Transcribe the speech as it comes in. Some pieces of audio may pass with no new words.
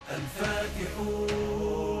الفاتحون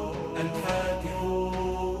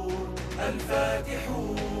الفاتحون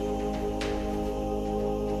الفاتحون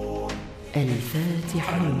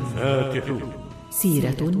الفاتحون.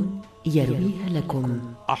 سيرة يرويها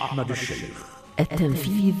لكم أحمد الشيخ.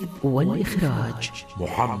 التنفيذ والإخراج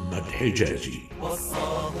محمد حجازي.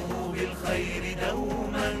 وصاهم بالخير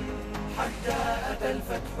دوما حتى أتى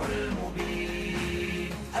الفتح المبين.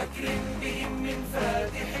 أكرم بهم من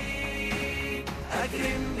فاتحين،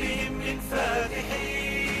 أكرم بهم من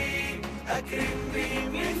فاتحين، أكرم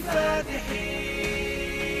بهم من فاتحين.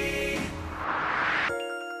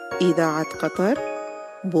 إذاعة قطر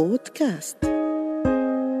بودكاست.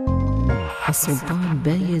 السلطان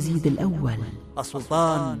بايزيد الأول.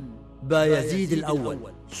 السلطان بايزيد الأول.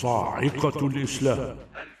 صاعقة الإسلام.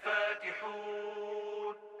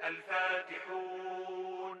 الفاتحون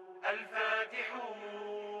الفاتحون الفاتحون.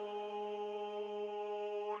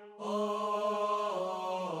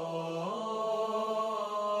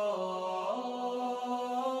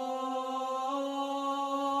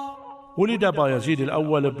 ولد بايزيد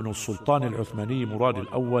الأول ابن السلطان العثماني مراد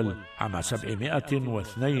الأول عام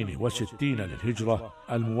 762 للهجرة،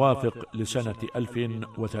 الموافق لسنة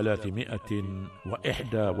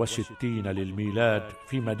 1361 للميلاد،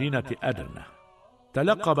 في مدينة أدرنة.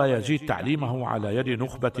 تلقى بايزيد تعليمه على يد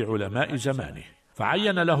نخبة علماء زمانه،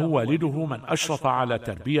 فعين له والده من أشرف على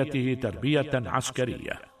تربيته تربية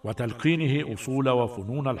عسكرية وتلقينه أصول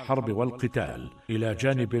وفنون الحرب والقتال، إلى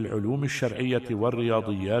جانب العلوم الشرعية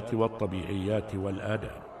والرياضيات والطبيعيات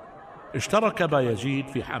والآداب. اشترك بايزيد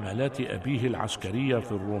في حملات أبيه العسكرية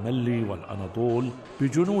في الروملي والأناضول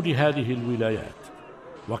بجنود هذه الولايات،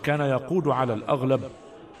 وكان يقود على الأغلب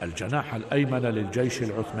الجناح الأيمن للجيش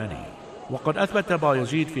العثماني. وقد أثبت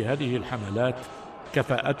بايزيد في هذه الحملات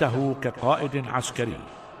كفاءته كقائد عسكري،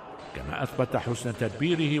 كما أثبت حسن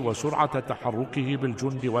تدبيره وسرعة تحركه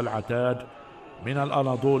بالجند والعتاد من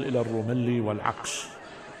الأناضول إلى الروملي والعكس،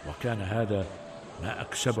 وكان هذا ما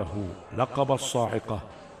أكسبه لقب الصاعقة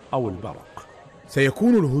أو البرق.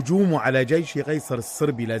 سيكون الهجوم على جيش قيصر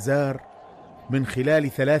الصربي لازار من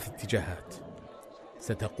خلال 3 اتجاهات.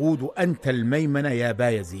 ستقود أنت الميمنة يا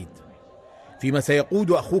بايزيد، فيما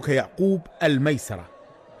سيقود أخوك يعقوب الميسرة،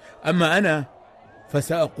 أما أنا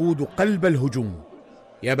فسأقود قلب الهجوم.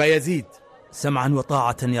 يا بايزيد، سمعا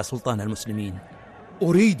وطاعة يا سلطان المسلمين.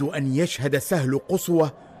 أريد أن يشهد سهل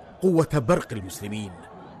قصوى قوة برق المسلمين،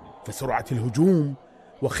 فسرعة الهجوم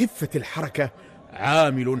وخفة الحركة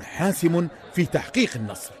عامل حاسم في تحقيق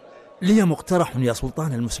النصر. لي مقترح يا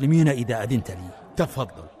سلطان المسلمين إذا أذنت لي.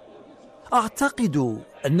 تفضل. أعتقد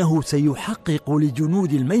أنه سيحقق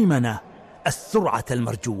لجنود الميمنة السرعة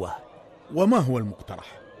المرجوة. وما هو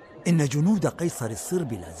المقترح؟ إن جنود قيصر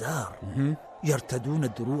الصربي لازار يرتدون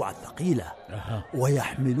الدروع الثقيلة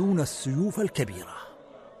ويحملون السيوف الكبيرة،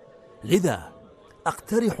 لذا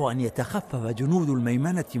أقترح أن يتخفف جنود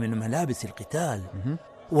الميمنة من ملابس القتال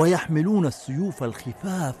ويحملون السيوف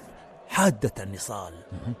الخفاف حادة النصال،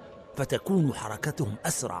 فتكون حركتهم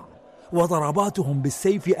أسرع وضرباتهم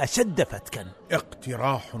بالسيف أشد فتكا.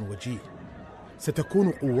 اقتراح وجيه.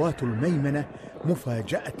 ستكون قوات الميمنة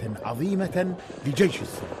مفاجأة عظيمة لجيش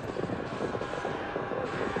الصرب.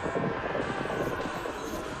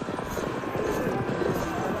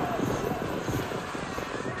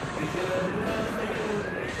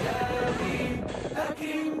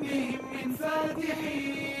 أكرم بهم من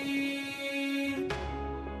فاتحين.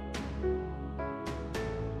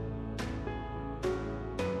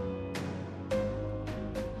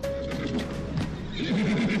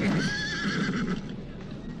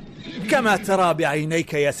 كما ترى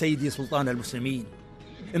بعينيك يا سيدي سلطان المسلمين،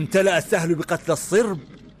 امتلأ السهل بقتل الصرب،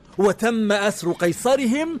 وتم أسر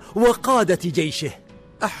قيصرهم وقادة جيشه.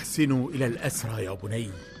 أحسنوا إلى الأسرى يا بني،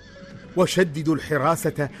 وشددوا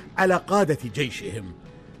الحراسة على قادة جيشهم،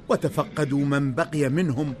 وتفقدوا من بقي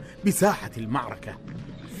منهم بساحة المعركة،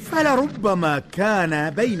 فلربما كان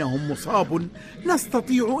بينهم مصاب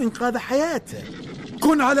نستطيع إنقاذ حياته.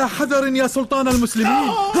 كن على حذر يا سلطان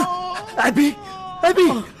المسلمين. أبي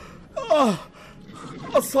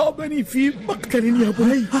أصابني في مقتل يا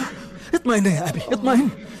بني. اطمئن يا أبي، اطمئن،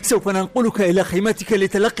 سوف ننقلك إلى خيمتك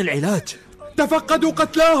لتلقي العلاج. تفقدوا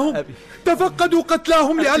قتلاهم، تفقدوا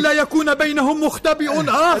قتلاهم لئلا يكون بينهم مختبئ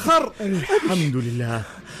آخر. الحمد لله،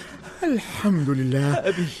 الحمد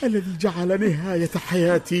لله الذي جعل نهاية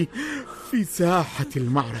حياتي في ساحة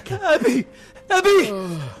المعركة. أبي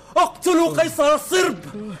اقتلوا قيصر الصرب،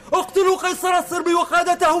 اقتلوا قيصر الصرب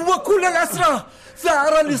وقادته وكل الأسرى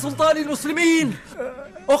ثأرا لسلطان المسلمين.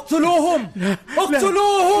 اقتلوهم،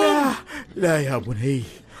 اقتلوهم. لا يا بني،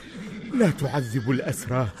 لا تعذبوا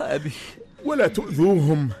الأسرى أبي، ولا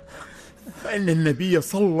تؤذوهم، فإن النبي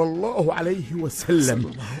صلى الله عليه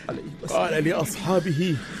وسلم قال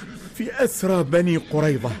لأصحابه في أسرى بني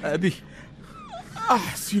قريظة: أبي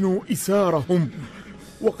أحسنوا إسارهم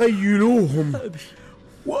وقيلوهم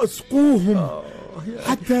وأسقوهم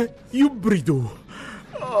حتى يبردوا.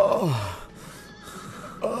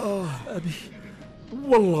 أبي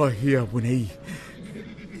والله يا بني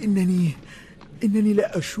إنني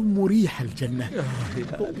لا أشم ريح الجنة،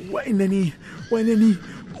 وإنني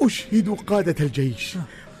أشهد قادة الجيش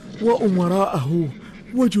وأمراءه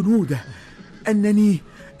وجنوده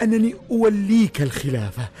أنني أوليك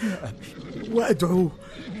الخلافة،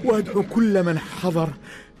 وأدعو كل من حضر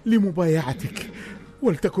لمبايعتك،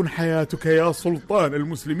 ولتكن حياتك يا سلطان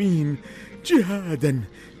المسلمين جهادا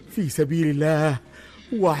في سبيل الله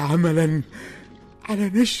وعملا على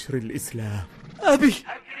نشر الإسلام. أبي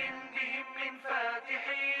أكرم بهم من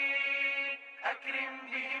فاتحين، أكرم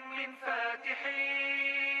بهم من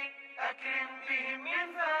فاتحين، أكرم بهم من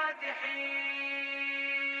فاتحين.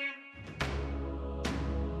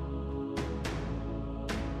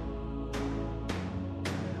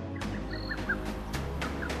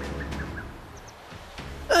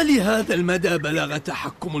 ألهذا المدى بلغ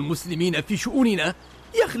تحكم المسلمين في شؤوننا؟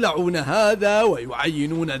 يخلعون هذا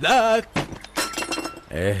ويعينون ذاك.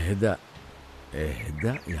 اهدأ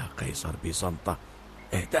يا قيصر بيزنطة،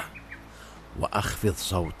 اهدأ وأخفض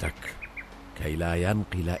صوتك كي لا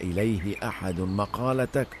ينقل إليه أحد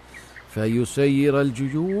مقالتك فيسير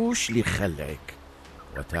الجيوش لخلعك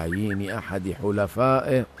وتعيين أحد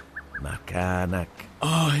حلفائه مكانك.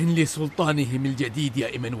 لسلطانهم الجديد يا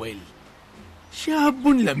إيمانويل، شاب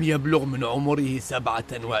لم يبلغ من عمره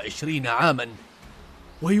 27 عاما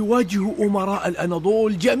ويواجه أمراء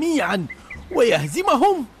الأناضول جميعا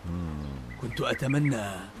ويهزمهم. كنت أتمنى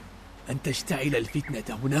أن تشتعل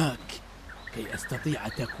الفتنة هناك كي أستطيع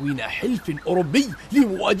تكوين حلف أوروبي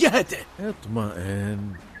لمواجهته.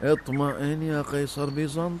 اطمئن يا قيصر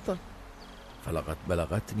بيزنطة، فلقد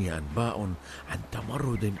بلغتني أنباء عن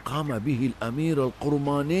تمرد قام به الأمير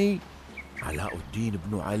القرماني علاء الدين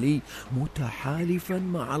بن علي متحالفا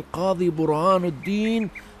مع القاضي برهان الدين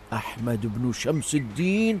أحمد بن شمس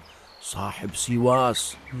الدين صاحب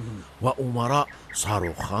سواس وأمراء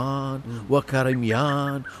صاروخان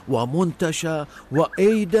وكرميان ومنتشى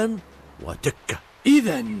وأيدن وتكة.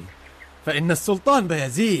 إذن فإن السلطان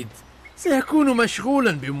بايزيد سيكون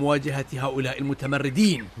مشغولا بمواجهة هؤلاء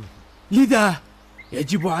المتمردين، لذا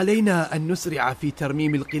يجب علينا أن نسرع في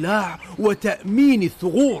ترميم القلاع وتأمين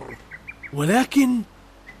الثغور، ولكن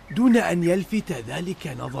دون أن يلفت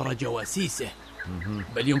ذلك نظر جواسيسه،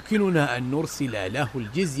 بل يمكننا أن نرسل له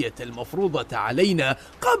الجزية المفروضة علينا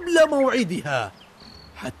قبل موعدها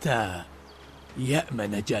حتى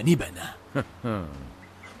يأمن جانبنا.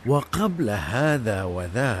 وقبل هذا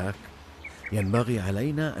وذاك ينبغي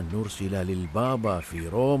علينا أن نرسل للبابا في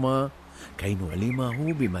روما كي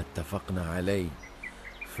نعلمه بما اتفقنا عليه،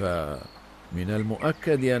 فمن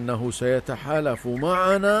المؤكد أنه سيتحالف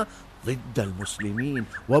معنا ضد المسلمين،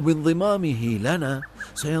 وبانضمامه لنا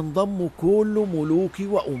سينضم كل ملوك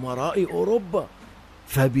وأمراء أوروبا،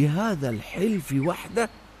 فبهذا الحلف وحده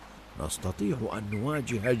نستطيع أن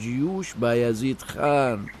نواجه جيوش بايزيد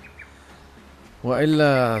خان،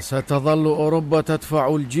 وإلا ستظل أوروبا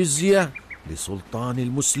تدفع الجزية لسلطان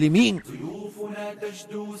المسلمين. ضيوفنا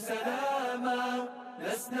تجدو سلاما،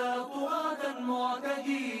 لسنا طغاة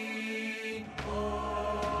معتدين.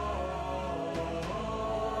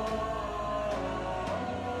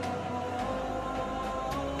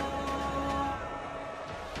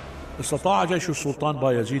 استطاع جيش السلطان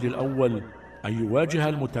بايزيد الأول أن يواجه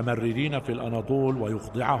المتمردين في الأناضول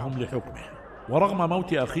ويخضعهم لحكمه، ورغم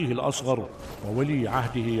موت أخيه الأصغر وولي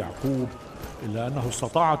عهده يعقوب إلا أنه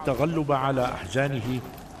استطاع التغلب على أحزانه،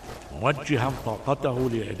 موجها طاقته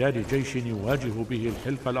لإعداد جيش يواجه به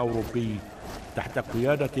الحلف الأوروبي تحت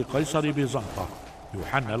قيادة قيصر بيزنطة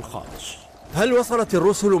يوحنا الخامس. هل وصلت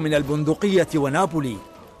الرسل من البندقية ونابولي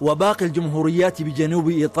وباقي الجمهوريات بجنوب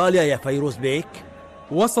إيطاليا يا فيروز بيك؟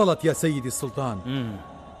 وصلت يا سيدي السلطان،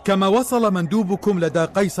 كما وصل مندوبكم لدى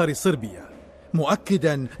قيصر صربيا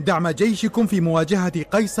مؤكدا دعم جيشكم في مواجهة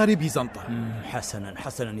قيصر بيزنطة.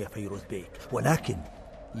 حسنا يا فيروز بيك، ولكن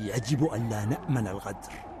يجب أن لا نأمن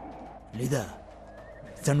الغدر، لذا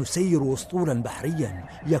سنسير أسطولا بحريا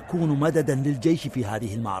يكون مددا للجيش في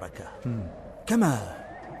هذه المعركة. كما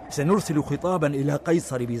سنرسل خطابا إلى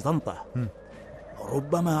قيصر بيزنطة،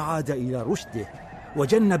 ربما عاد إلى رشده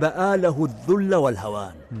وجنب آله الذل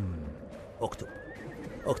والهوان.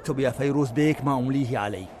 اكتب يا فيروز بيك ما أمليه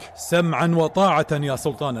عليك. سمعا وطاعة يا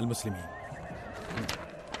سلطان المسلمين.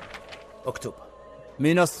 اكتب: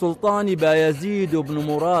 من السلطان بايزيد بن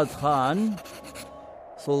مراد خان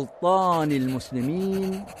سلطان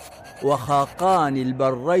المسلمين وخاقان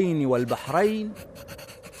البرين والبحرين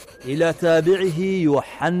إلى تابعه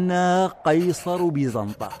يوحنا قيصر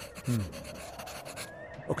بيزنطة.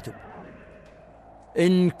 اكتب: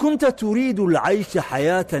 إن كنت تريد العيش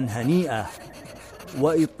حياة هنيئة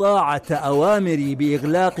وإطاعة أوامري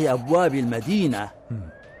بإغلاق أبواب المدينة،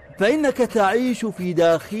 فإنك تعيش في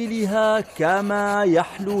داخلها كما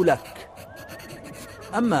يحلو لك،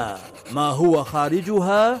 أما ما هو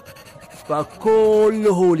خارجها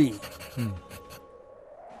فكله لي.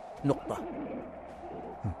 نقطة.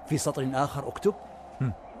 في سطر آخر اكتب: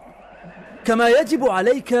 كما يجب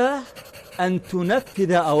عليك أن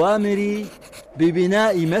تنفذ أوامري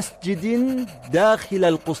ببناء مسجد داخل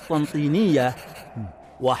القسطنطينية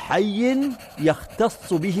وحي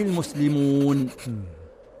يختص به المسلمون،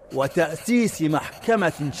 وتأسيس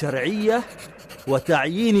محكمة شرعية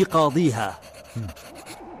وتعيين قاضيها،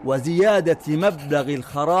 وزيادة مبلغ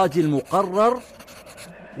الخراج المقرر،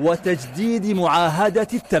 وتجديد معاهدة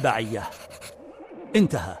التبعية.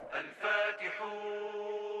 انتهى.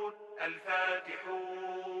 الفاتحون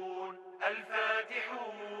الفاتحون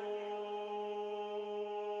الفاتحون.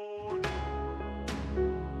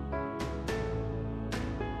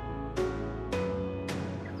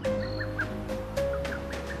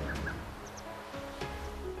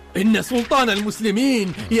 إن سلطان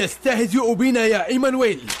المسلمين يستهزئ بنا يا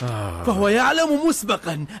إيمانويل، فهو يعلم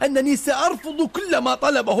مسبقا أنني سأرفض كل ما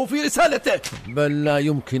طلبه في رسالته. بل لا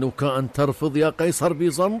يمكنك أن ترفض يا قيصر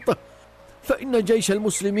بيزنطة، فإن جيش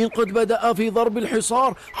المسلمين قد بدأ في ضرب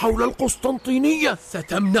الحصار حول القسطنطينية.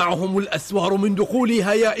 ستمنعهم الأسوار من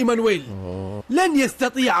دخولها يا إيمانويل. لن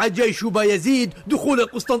يستطيع جيش بايزيد دخول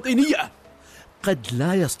القسطنطينية. قد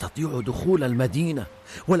لا يستطيع دخول المدينة،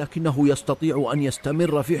 ولكنه يستطيع أن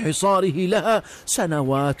يستمر في حصاره لها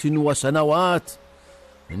سنوات وسنوات.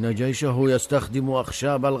 إن جيشه يستخدم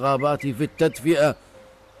أخشاب الغابات في التدفئة،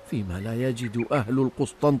 فيما لا يجد أهل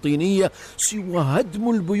القسطنطينية سوى هدم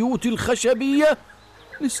البيوت الخشبية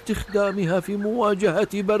لاستخدامها في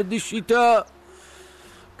مواجهة برد الشتاء،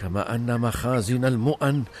 كما أن مخازن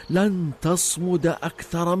المؤن لن تصمد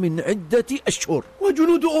أكثر من عدة أشهر.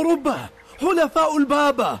 وجنود أوروبا حلفاء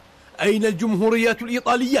البابا، أين الجمهوريات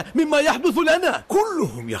الإيطالية مما يحدث لنا؟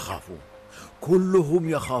 كلهم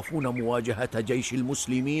يخافون مواجهة جيش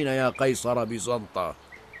المسلمين يا قيصر بيزنطة.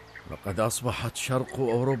 لقد أصبحت شرق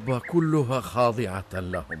أوروبا كلها خاضعة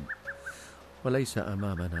لهم، وليس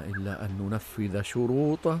أمامنا إلا أن ننفذ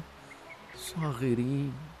شروطه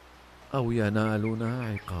صاغرين أو ينالنا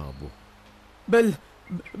عقابه.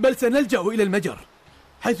 بل سنلجأ إلى المجر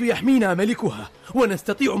حيث يحمينا ملكها،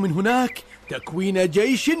 ونستطيع من هناك تكوين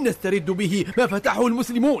جيش نسترد به ما فتحه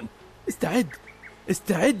المسلمون.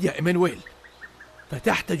 استعد يا إيمانويل،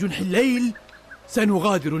 فتحت جنح الليل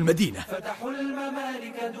سنغادر المدينة. فتحوا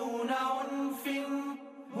الممالك دون عنف،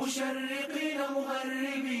 مشرقين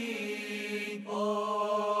مغربين.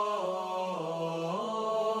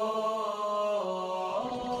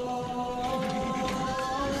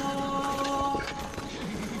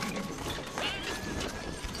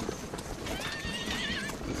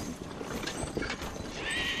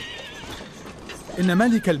 إن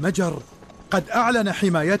ملك المجر قد أعلن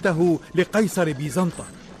حمايته لقيصر بيزنطة،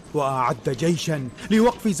 وأعد جيشا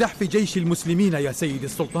لوقف زحف جيش المسلمين يا سيدي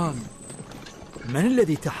السلطان. من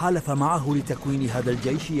الذي تحالف معه لتكوين هذا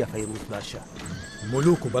الجيش يا فيروز باشا؟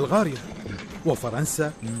 ملوك بلغاريا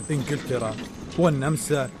وفرنسا، إنجلترا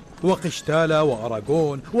والنمسا وقشتالة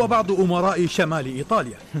وأراغون وبعض أمراء شمال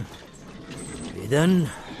إيطاليا. إذن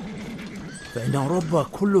فإن أوروبا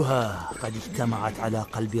كلها قد اجتمعت على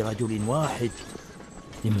قلب رجل واحد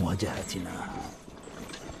لمواجهتنا.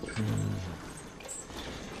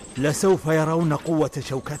 لسوف يرون قوة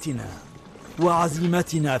شوكتنا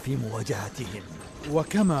وعزيمتنا في مواجهتهم.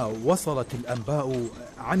 وكما وصلت الأنباء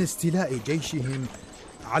عن استيلاء جيشهم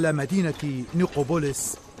على مدينة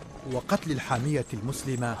نيقوبوليس وقتل الحامية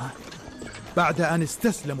المسلمة بعد أن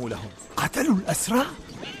استسلموا لهم. قتلوا الأسرى؟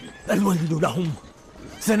 الويل لهم.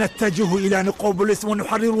 سنتجه إلى نيقوبوليس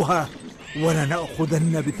ونحررها،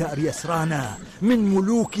 ولنأخذن بثأر أسرانا من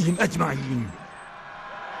ملوكهم أجمعين.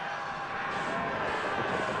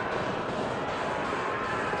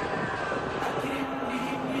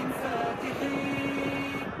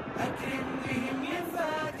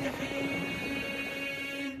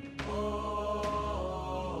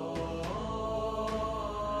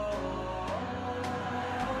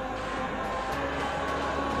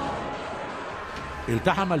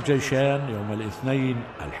 التحم الجيشان يوم الاثنين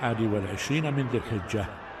 21 من ذي الحجة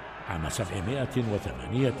عام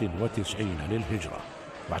 798 للهجرة،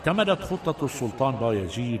 واعتمدت خطة السلطان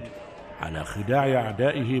بايزيد على خداع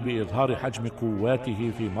أعدائه بإظهار حجم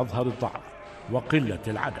قواته في مظهر الضعف وقلة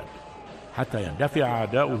العدد، حتى يندفع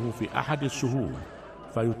أعداؤه في أحد السهول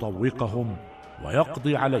فيطوقهم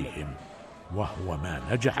ويقضي عليهم، وهو ما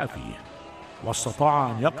نجح فيه،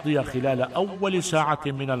 واستطاع أن يقضي خلال أول ساعة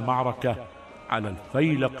من المعركة على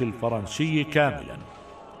الفيلق الفرنسي كاملا،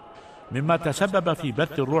 مما تسبب في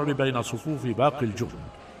بث الرعب بين صفوف باقي الجند،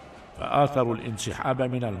 فآثروا الانسحاب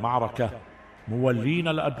من المعركة مولين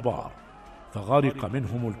الأدبار، فغرق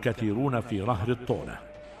منهم الكثيرون في نهر الطونة.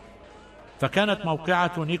 فكانت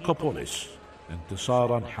موقعة نيكوبوليس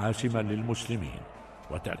انتصارا حاسما للمسلمين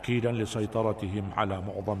وتأكيدا لسيطرتهم على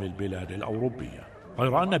معظم البلاد الأوروبية،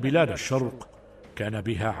 غير أن بلاد الشرق كان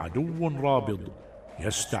بها عدو رابض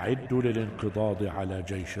يستعد للانقضاض على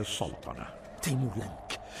جيش السلطنة.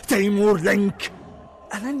 تيمور لنك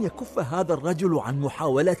ألن يكف هذا الرجل عن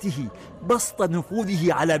محاولته بسط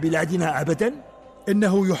نفوذه على بلادنا أبدا؟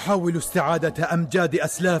 إنه يحاول استعادة أمجاد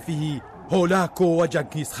أسلافه هولاكو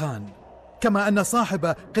وجنكيز خان، كما أن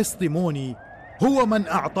صاحب قسطموني هو من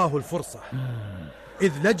أعطاه الفرصة،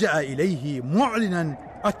 إذ لجأ إليه معلنا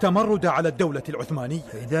التمرد على الدولة العثمانية.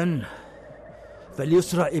 إذن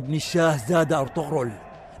فليسرع ابن الشاه زاد أرطغرل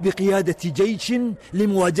بقيادة جيش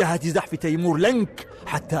لمواجهة زحف تيمور لنك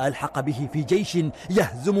حتى ألحق به في جيش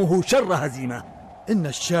يهزمه شر هزيمة. إن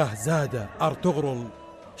الشاه زاد أرطغرل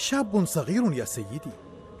شاب صغير يا سيدي،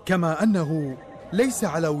 كما أنه ليس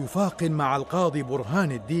على وفاق مع القاضي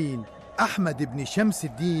برهان الدين أحمد بن شمس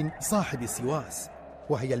الدين صاحب سواس،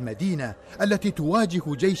 وهي المدينة التي تواجه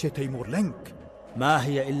جيش تيمور لنك. ما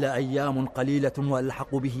هي إلا أيام قليلة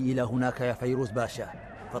وألحق به إلى هناك يا فيروز باشا،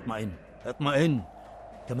 فاطمئن،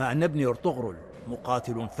 كما أن ابني أرطغرل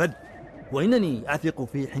مقاتل فذ، وإنني أثق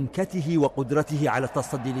في حنكته وقدرته على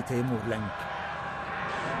التصدي لتيمور لنك.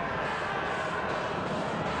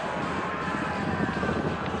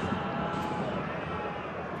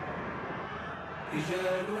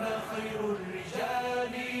 رجالنا خير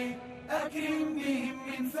الرجال أكرم بهم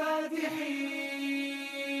من فاتحين.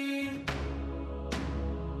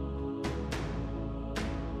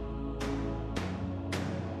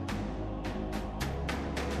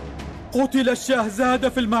 قتل الشاه زاد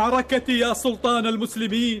في المعركة يا سلطان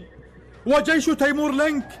المسلمين، وجيش تيمور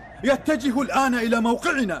لنك يتجه الآن إلى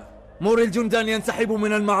موقعنا. مر الجند أن ينسحبوا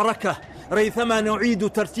من المعركة ريثما نعيد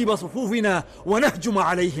ترتيب صفوفنا ونهجم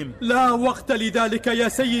عليهم. لا وقت لذلك يا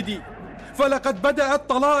سيدي، فلقد بدأت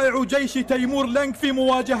طلائع جيش تيمور لنك في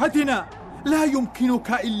مواجهتنا. لا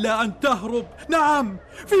يمكنك إلا أن تهرب، نعم،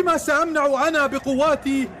 فيما سأمنع أنا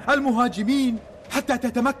بقواتي المهاجمين حتى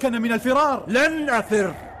تتمكن من الفرار.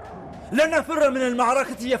 لن أفر من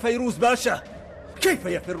المعركة يا فيروز باشا. كيف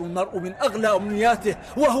يفر المرء من أغلى أمنياته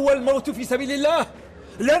وهو الموت في سبيل الله؟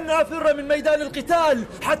 لن أفر من ميدان القتال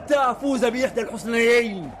حتى أفوز بإحدى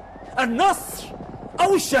الحسنيين، النصر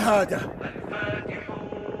أو الشهادة.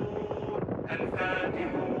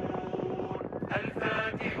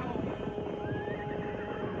 الفاتحون.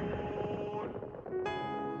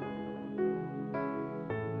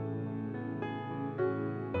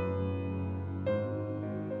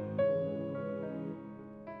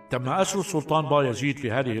 تم أسر السلطان بايزيد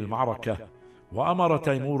في هذه المعركة، وأمر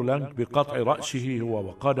تيمور لنك بقطع رأسه هو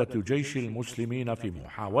وقادة جيش المسلمين في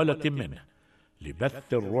محاولة منه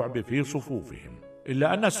لبث الرعب في صفوفهم،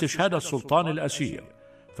 إلا أن استشهاد السلطان الأسير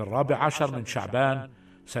في 14 من شعبان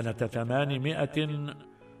سنة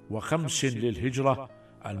 805 للهجرة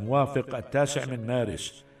الموافق 9 من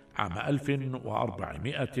مارس عام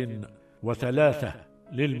 1403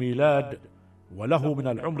 للميلاد، وله من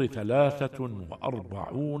العمر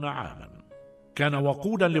 43 عاما، كان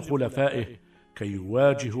وقودا لخلفائه كي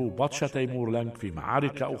يواجهوا بطش تيمور لنك في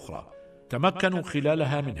معارك أخرى تمكنوا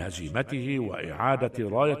خلالها من هزيمته وإعادة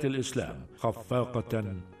راية الإسلام خفاقة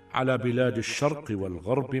على بلاد الشرق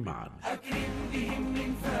والغرب معا. أكرم بهم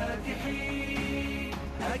من فاتحين،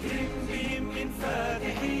 أكرم بهم من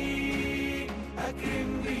فاتحين،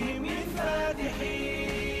 أكرم بهم من فاتحين.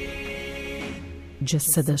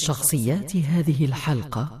 جسد شخصيات هذه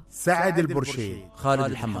الحلقة سعد البرشي، خالد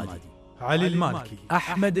الحمادي، علي المالكي،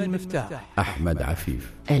 أحمد المفتاح، أحمد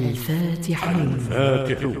عفيف. الفاتحون.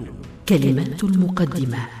 كلمات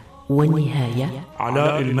المقدمة والنهاية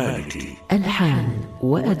علاء المالكي. ألحان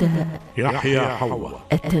وأداء يحيى حوا.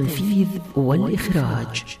 التنفيذ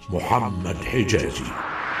والإخراج محمد حجازي.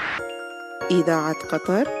 إذاعة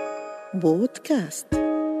قطر بودكاست.